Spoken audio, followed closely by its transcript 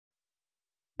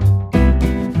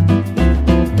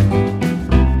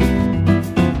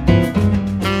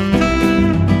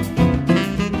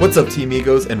What's up, Tea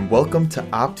Amigos, and welcome to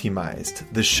Optimized,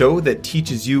 the show that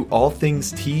teaches you all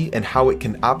things tea and how it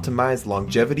can optimize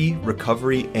longevity,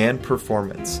 recovery, and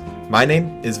performance. My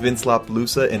name is Vince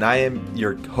LaPalooza, and I am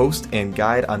your host and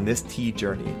guide on this tea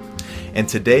journey. And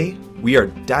today, we are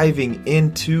diving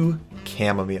into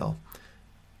chamomile.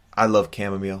 I love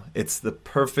chamomile. It's the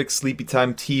perfect sleepy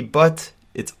time tea, but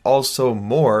it's also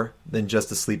more than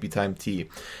just a sleepy time tea.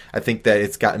 I think that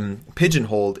it's gotten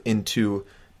pigeonholed into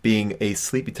being a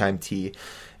sleepy time tea,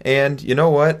 and you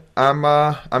know what?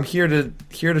 I'm here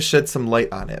to shed some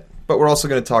light on it. But we're also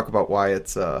going to talk about why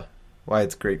it's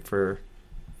great for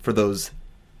those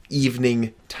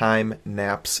evening time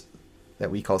naps that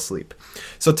we call sleep.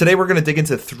 So today we're going to dig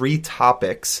into 3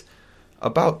 topics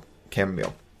about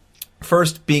chamomile.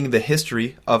 First being the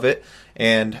history of it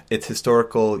and its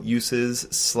historical uses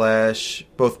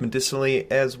 / both medicinally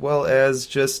as well as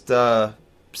just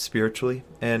spiritually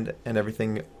and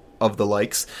everything of the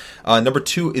likes. Number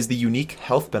 2 is the unique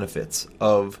health benefits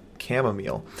of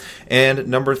chamomile. And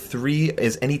number 3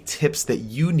 is any tips that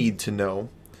you need to know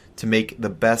to make the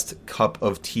best cup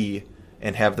of tea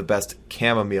and have the best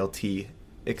chamomile tea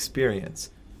experience.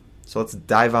 So let's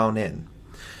dive on in.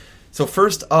 So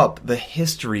first up, the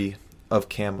history of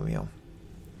chamomile.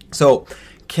 So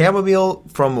chamomile,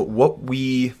 from what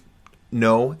we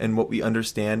know and what we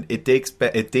understand, it dates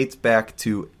back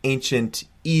to ancient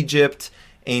Egypt,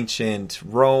 ancient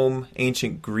Rome,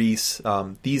 ancient Greece,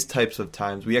 these types of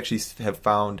times. We actually have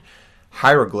found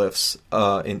hieroglyphs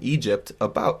in Egypt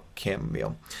about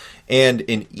chamomile. And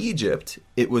in Egypt,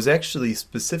 it was actually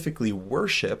specifically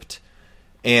worshipped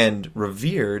and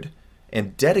revered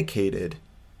and dedicated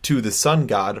to the sun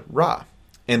god Ra.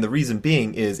 And the reason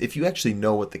being is, if you actually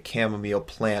know what the chamomile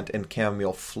plant and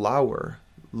chamomile flower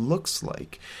looks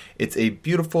like, it's a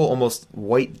beautiful, almost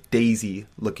white daisy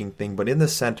looking thing, but in the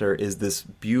center is this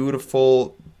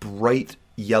beautiful, bright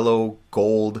yellow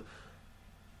gold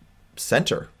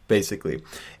center, basically.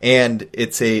 And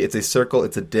it's a circle,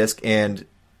 it's a disc, and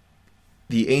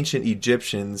the ancient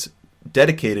Egyptians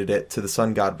dedicated it to the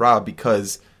sun god Ra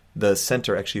because the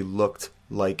center actually looked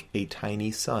like a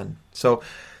tiny sun. So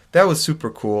that was super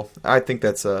cool. I think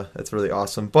that's really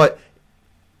awesome. But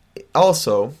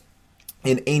also,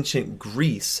 in ancient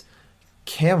Greece,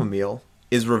 chamomile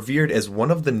is revered as one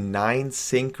of the 9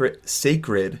 sacred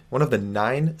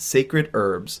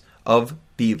herbs of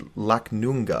the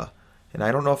Lacnunga. And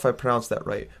I don't know if I pronounced that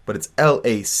right, but it's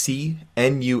Lacnunga,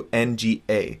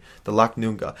 the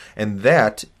Lacnunga. And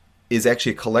that is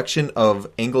actually a collection of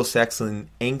Anglo-Saxon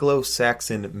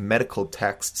medical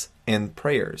texts and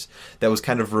prayers that was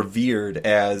kind of revered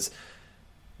as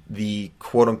the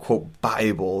quote-unquote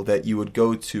Bible that you would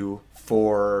go to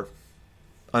for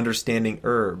understanding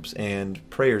herbs and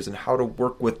prayers and how to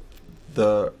work with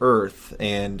the earth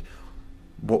and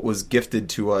what was gifted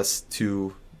to us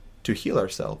to heal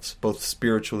ourselves, both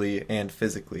spiritually and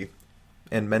physically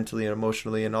and mentally and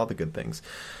emotionally and all the good things.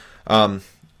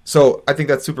 So I think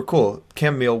that's super cool.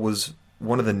 Chamomile was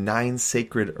one of the 9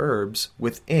 sacred herbs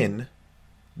within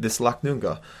this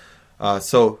Lacnunga.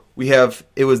 So we have,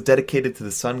 it was dedicated to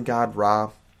the sun god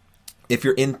Ra. If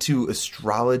you're into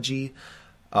astrology,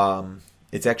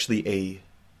 it's actually a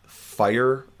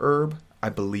fire herb, I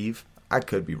believe. I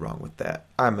could be wrong with that.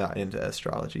 I'm not into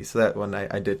astrology, so that one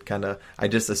I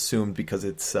just assumed because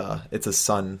it's a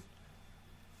sun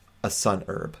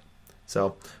herb.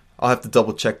 So I'll have to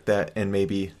double check that and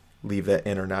maybe leave that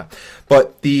in or not.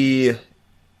 But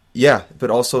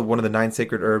also one of the 9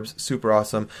 sacred herbs, super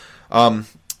awesome.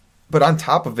 But on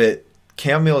top of it,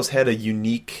 chamomile has had a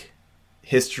unique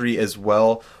history as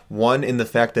well. One, in the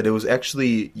fact that it was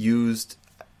actually used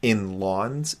in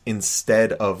lawns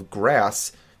instead of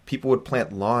grass. People would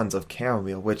plant lawns of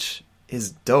chamomile, which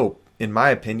is dope, in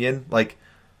my opinion. Like,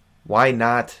 why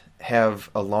not have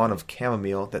a lawn of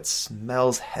chamomile that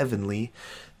smells heavenly,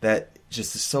 that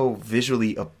just is so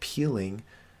visually appealing,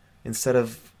 instead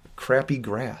of crappy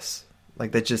grass,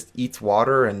 like that just eats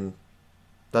water and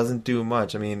doesn't do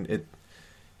much. I mean,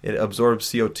 it absorbs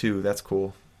CO2. That's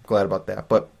cool. Glad about that.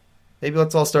 But maybe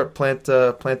let's all start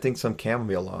planting some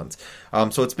chamomile lawns.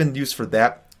 So it's been used for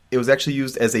that. It was actually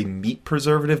used as a meat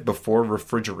preservative before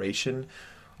refrigeration.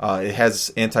 It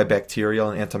has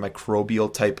antibacterial and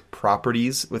antimicrobial type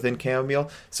properties within chamomile.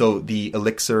 So the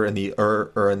elixir and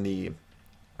the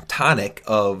tonic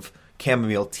of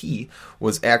chamomile tea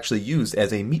was actually used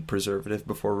as a meat preservative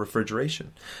before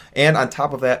refrigeration. And on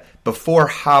top of that, before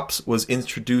hops was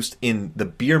introduced in the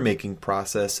beer making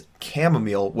process,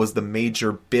 chamomile was the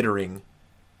major bittering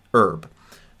herb.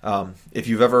 If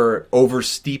you've ever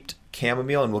oversteeped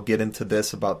chamomile, and we'll get into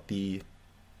this about the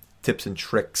tips and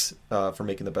tricks for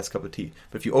making the best cup of tea.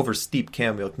 But if you oversteep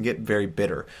chamomile, it can get very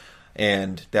bitter,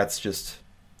 and that's just,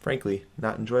 frankly,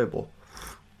 not enjoyable.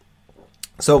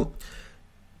 So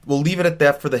we'll leave it at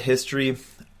that for the history.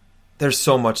 There's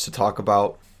so much to talk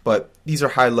about, but these are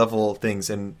high-level things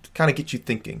and kind of get you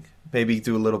thinking. Maybe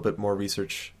do a little bit more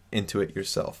research into it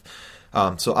yourself.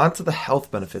 So on to the health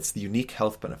benefits, the unique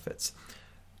health benefits.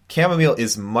 Chamomile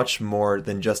is much more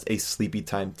than just a sleepy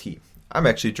time tea. I'm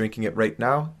actually drinking it right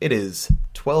now. It is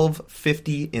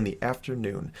 12:50 in the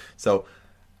afternoon. So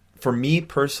for me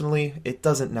personally, it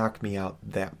doesn't knock me out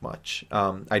that much.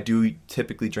 I do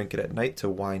typically drink it at night to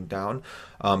wind down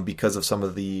because of some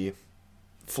of the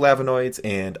flavonoids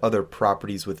and other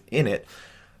properties within it.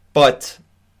 But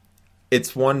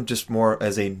it's one just more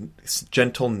as a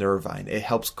gentle nervine. It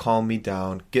helps calm me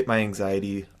down, get my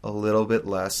anxiety a little bit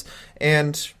less,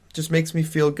 and just makes me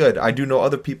feel good. I do know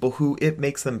other people who it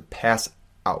makes them pass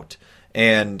out.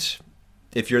 And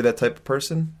if you're that type of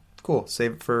person, cool,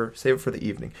 save it for the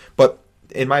evening. But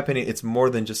in my opinion, it's more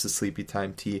than just a sleepy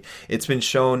time tea. It's been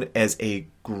shown as a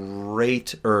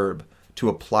great herb to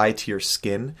apply to your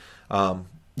skin.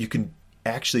 You can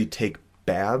actually take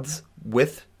baths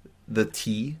with the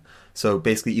tea. So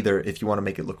basically, either if you want to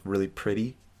make it look really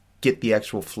pretty, get the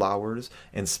actual flowers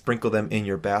and sprinkle them in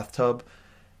your bathtub.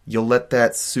 You'll let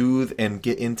that soothe and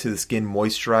get into the skin,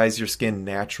 moisturize your skin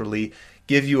naturally,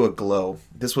 give you a glow.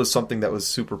 This was something that was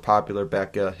super popular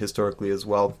back historically as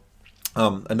well.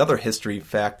 Another history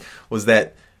fact was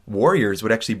that warriors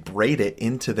would actually braid it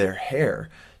into their hair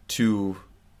to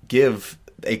give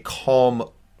a calm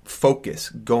focus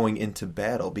going into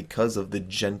battle because of the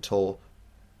gentleness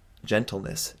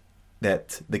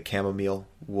that the chamomile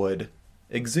would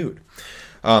exude.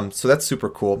 So that's super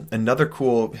cool. Another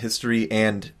cool history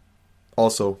and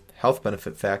also health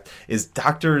benefit fact is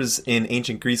doctors in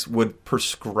ancient Greece would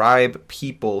prescribe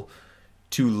people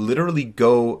to literally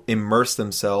go immerse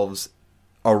themselves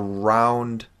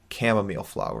around chamomile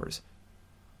flowers.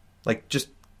 Like, just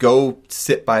go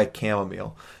sit by a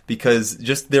chamomile, because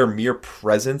just their mere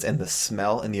presence and the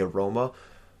smell and the aroma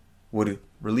would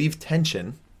relieve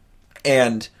tension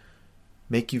and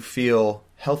make you feel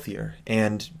healthier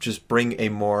and just bring a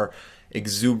more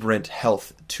exuberant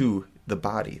health to the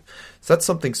body. So that's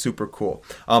something super cool.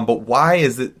 But why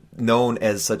is it known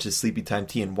as such a sleepy time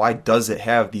tea, and why does it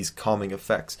have these calming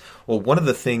effects? Well, one of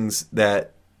the things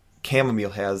that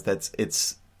chamomile has that's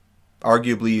it's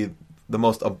arguably the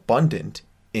most abundant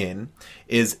in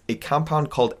is a compound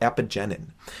called apigenin.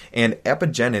 And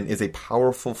apigenin is a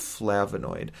powerful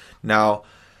flavonoid. Now,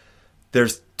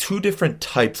 there's two different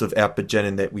types of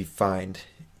apigenin that we find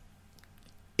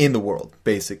in the world,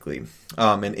 basically,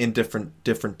 and in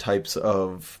different types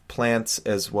of plants,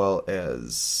 as well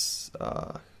as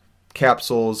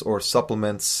capsules or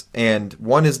supplements. And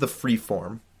one is the free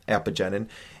form apigenin,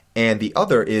 and the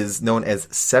other is known as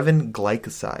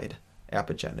 7-glycoside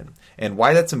apigenin. And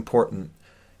why that's important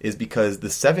is because the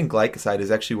 7-glycoside is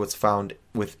actually what's found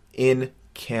within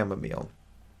chamomile,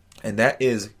 and that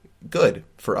is good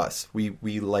for us.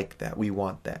 We like that. We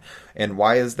want that. And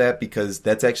why is that? Because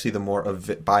that's actually the more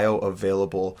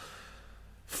bioavailable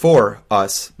for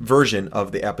us version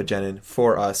of the apigenin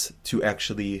for us to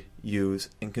actually use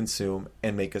and consume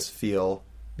and make us feel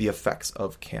the effects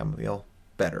of chamomile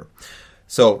better.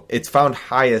 So it's found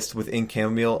highest within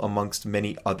chamomile amongst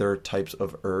many other types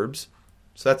of herbs.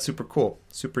 So that's super cool,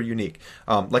 super unique.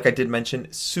 Like I did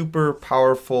mention, super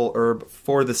powerful herb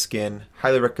for the skin.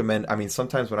 Highly recommend. I mean,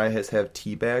 sometimes when I have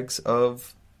tea bags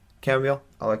of chamomile,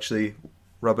 I'll actually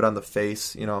rub it on the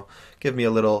face, give me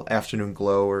a little afternoon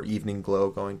glow or evening glow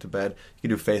going to bed. You can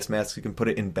do face masks, you can put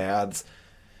it in baths,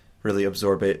 really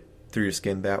absorb it through your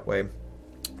skin that way.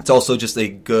 It's also just a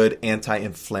good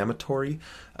anti-inflammatory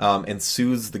and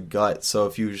soothes the gut. So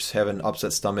if you just have an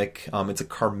upset stomach, it's a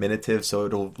carminative, so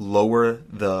it'll lower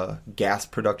the gas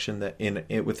production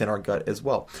within our gut as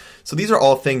well. So these are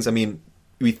all things, I mean,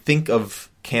 we think of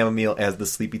chamomile as the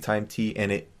sleepy time tea,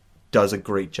 and it does a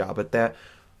great job at that.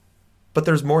 But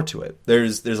there's more to it.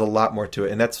 There's a lot more to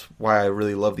it, and that's why I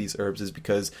really love these herbs, is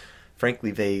because,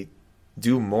 frankly, they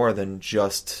do more than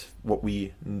just what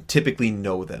we typically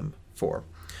know them for.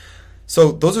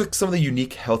 So those are some of the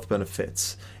unique health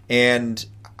benefits, and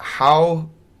how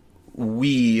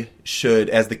we should,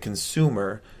 as the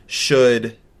consumer,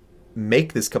 should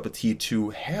make this cup of tea to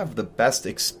have the best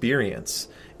experience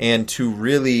and to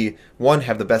really, one,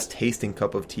 have the best tasting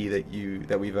cup of tea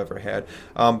that we've ever had,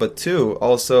 but two,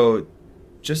 also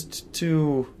just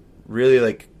to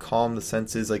really calm the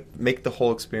senses, make the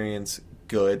whole experience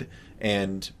good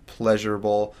and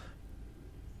pleasurable,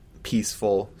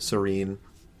 peaceful, serene.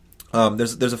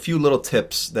 There's a few little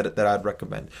tips that I'd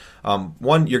recommend.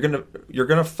 One, you're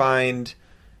gonna find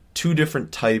two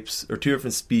different types or two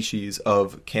different species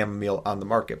of chamomile on the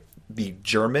market: the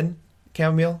German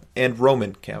chamomile and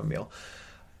Roman chamomile.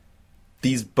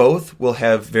 These both will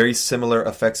have very similar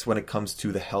effects when it comes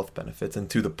to the health benefits and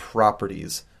to the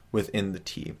properties within the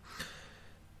tea.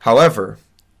 However,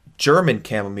 German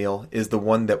chamomile is the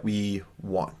one that we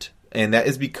want, and that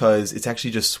is because it's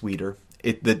actually just sweeter.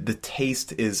 The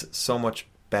taste is so much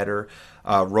better.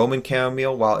 Roman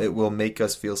chamomile, while it will make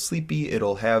us feel sleepy,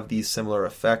 it'll have these similar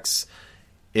effects.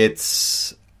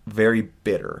 It's very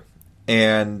bitter,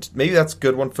 and maybe that's a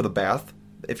good one for the bath.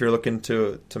 If you're looking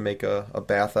to make a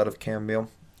bath out of chamomile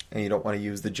and you don't want to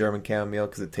use the German chamomile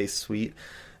because it tastes sweet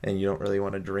and you don't really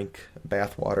want to drink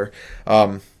bath water,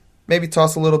 maybe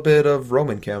toss a little bit of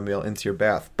Roman chamomile into your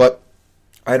bath. But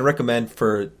I'd recommend,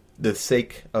 for the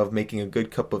sake of making a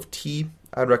good cup of tea,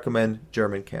 I'd recommend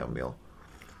German chamomile.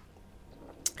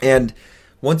 And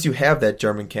once you have that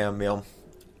German chamomile,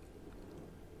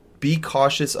 be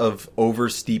cautious of over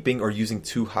steeping or using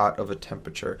too hot of a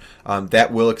temperature.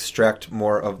 That will extract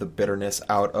more of the bitterness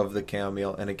out of the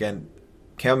chamomile. And again,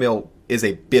 chamomile is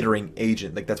a bittering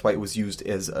agent. Like, that's why it was used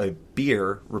as a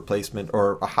beer replacement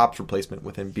or a hops replacement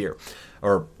within beer.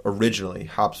 Or originally,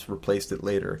 hops replaced it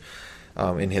later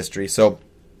in history. So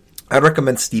I'd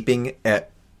recommend steeping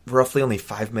at roughly only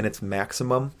 5 minutes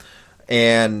maximum,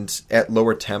 and at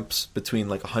lower temps between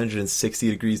like 160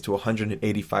 degrees to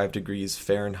 185 degrees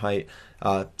Fahrenheit,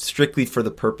 strictly for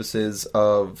the purposes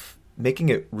of making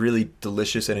it really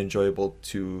delicious and enjoyable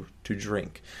to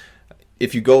drink.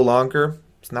 If you go longer,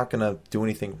 it's not going to do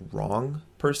anything wrong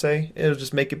per se. It'll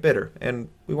just make it bitter, and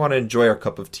we want to enjoy our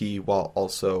cup of tea while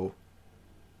also,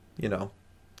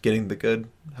 getting the good,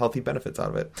 healthy benefits out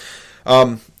of it.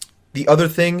 The other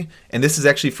thing, and this is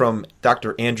actually from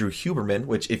Dr. Andrew Huberman,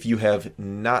 which if you have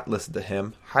not listened to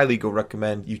him, highly go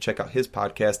recommend you check out his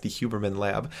podcast, The Huberman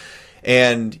Lab.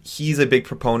 And he's a big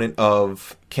proponent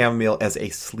of chamomile as a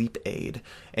sleep aid.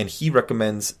 And he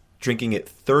recommends drinking it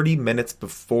 30 minutes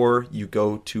before you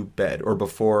go to bed or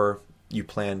before you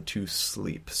plan to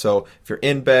sleep. So if you're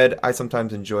in bed, I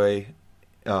sometimes enjoy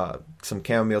some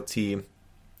chamomile tea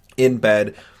in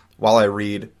bed while I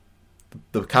read.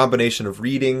 The combination of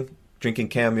reading, drinking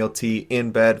chamomile tea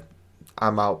in bed,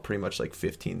 I'm out pretty much like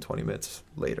 15, 20 minutes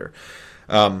later.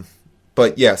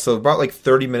 But yeah, so about like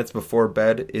 30 minutes before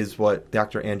bed is what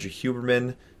Dr. Andrew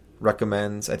Huberman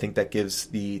recommends. I think that gives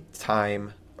the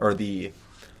time, or the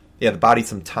body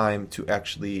some time to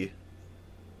actually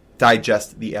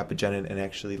digest the apigenin and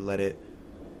actually let it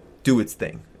do its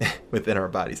thing within our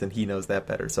bodies. And he knows that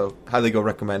better. So highly go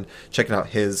recommend checking out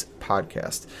his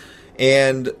podcast.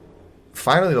 And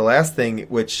finally, the last thing,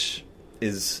 which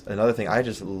is another thing I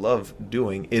just love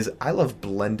doing, is I love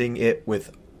blending it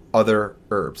with other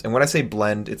herbs. And when I say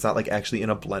blend, it's not like actually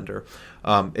in a blender.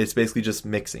 It's basically just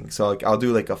mixing. So like I'll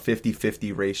do like a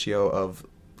 50-50 ratio of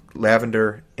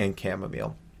lavender and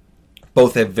chamomile.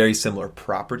 Both have very similar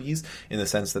properties in the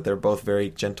sense that they're both very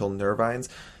gentle nervines.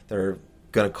 They're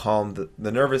going to calm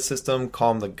the nervous system,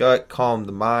 calm the gut, calm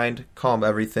the mind, calm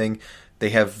everything.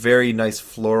 They have very nice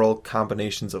floral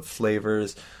combinations of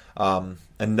flavors.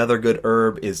 Another good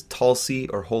herb is tulsi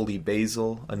or holy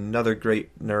basil, another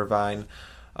great nervine.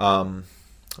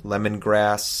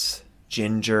 Lemongrass,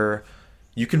 ginger.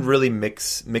 You can really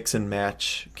mix and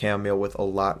match chamomile with a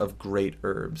lot of great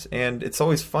herbs. And it's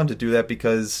always fun to do that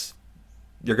because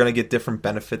you're going to get different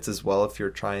benefits as well if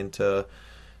you're trying to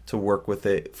work with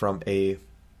it from a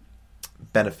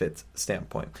benefits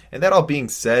standpoint. And that all being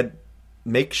said,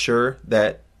 make sure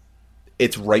that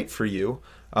it's right for you.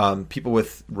 People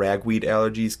with ragweed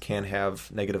allergies can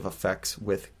have negative effects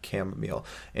with chamomile.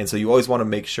 And so you always want to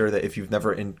make sure that if you've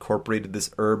never incorporated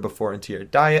this herb before into your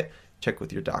diet, check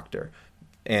with your doctor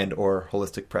and or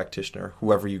holistic practitioner,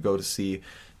 whoever you go to see.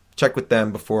 Check with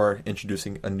them before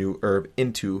introducing a new herb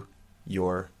into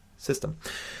your system.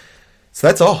 So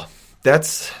that's all.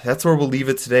 That's where we'll leave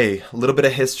it today. A little bit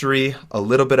of history, a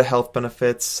little bit of health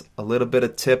benefits, a little bit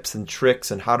of tips and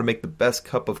tricks on how to make the best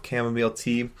cup of chamomile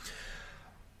tea.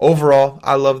 Overall,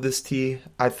 I love this tea.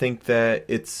 I think that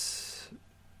it's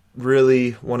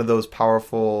really one of those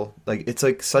powerful, it's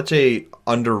like such a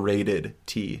underrated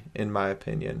tea, in my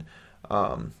opinion.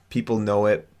 People know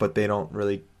it, but they don't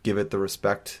really give it the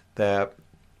respect that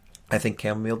I think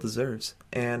chamomile deserves.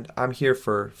 And I'm here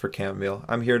for chamomile.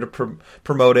 I'm here to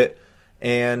promote it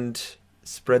and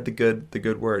spread the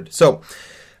good word. So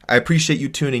I appreciate you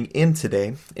tuning in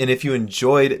today. And if you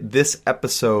enjoyed this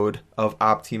episode of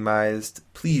Optimized,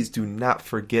 please do not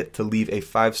forget to leave a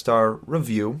 5-star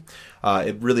review.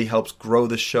 It really helps grow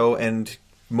the show and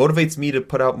motivates me to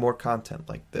put out more content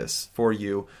like this for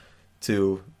you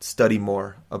to study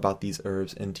more about these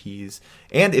herbs and teas.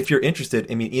 And if you're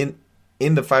interested, I mean,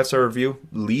 in the 5-star review,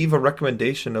 leave a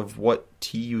recommendation of what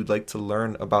tea you'd like to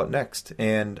learn about next,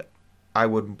 and I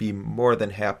would be more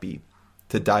than happy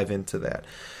to dive into that.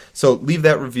 So leave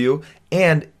that review.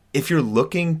 And if you're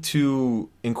looking to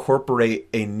incorporate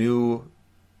a new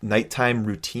nighttime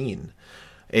routine,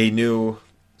 a new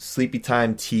sleepy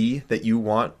time tea that you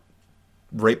want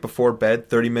right before bed,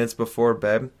 30 minutes before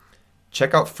bed,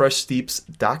 check out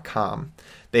freshsteeps.com.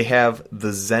 They have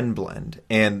the Zen blend,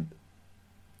 and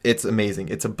it's amazing.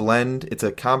 It's a blend. It's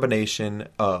a combination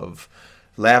of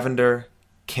lavender,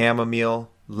 chamomile,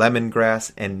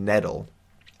 lemongrass, and nettle.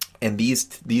 And these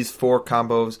 4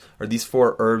 combos, or these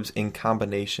 4 herbs in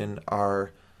combination,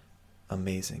 are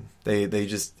amazing. They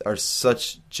just are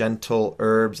such gentle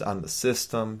herbs on the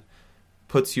system.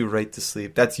 Puts you right to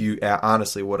sleep. That's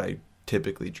honestly what I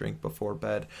typically drink before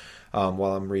bed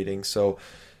while I'm reading. So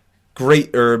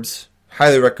great herbs.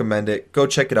 Highly recommend it. Go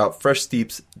check it out.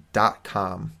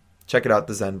 freshsteeps.com. Check it out,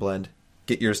 the Zen blend.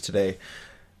 Get yours today.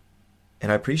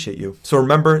 And I appreciate you. So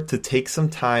remember to take some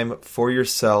time for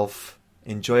yourself.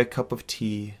 Enjoy a cup of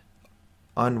tea.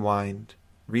 Unwind.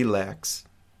 Relax.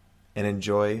 And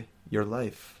enjoy your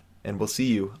life. And we'll see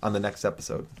you on the next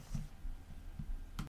episode.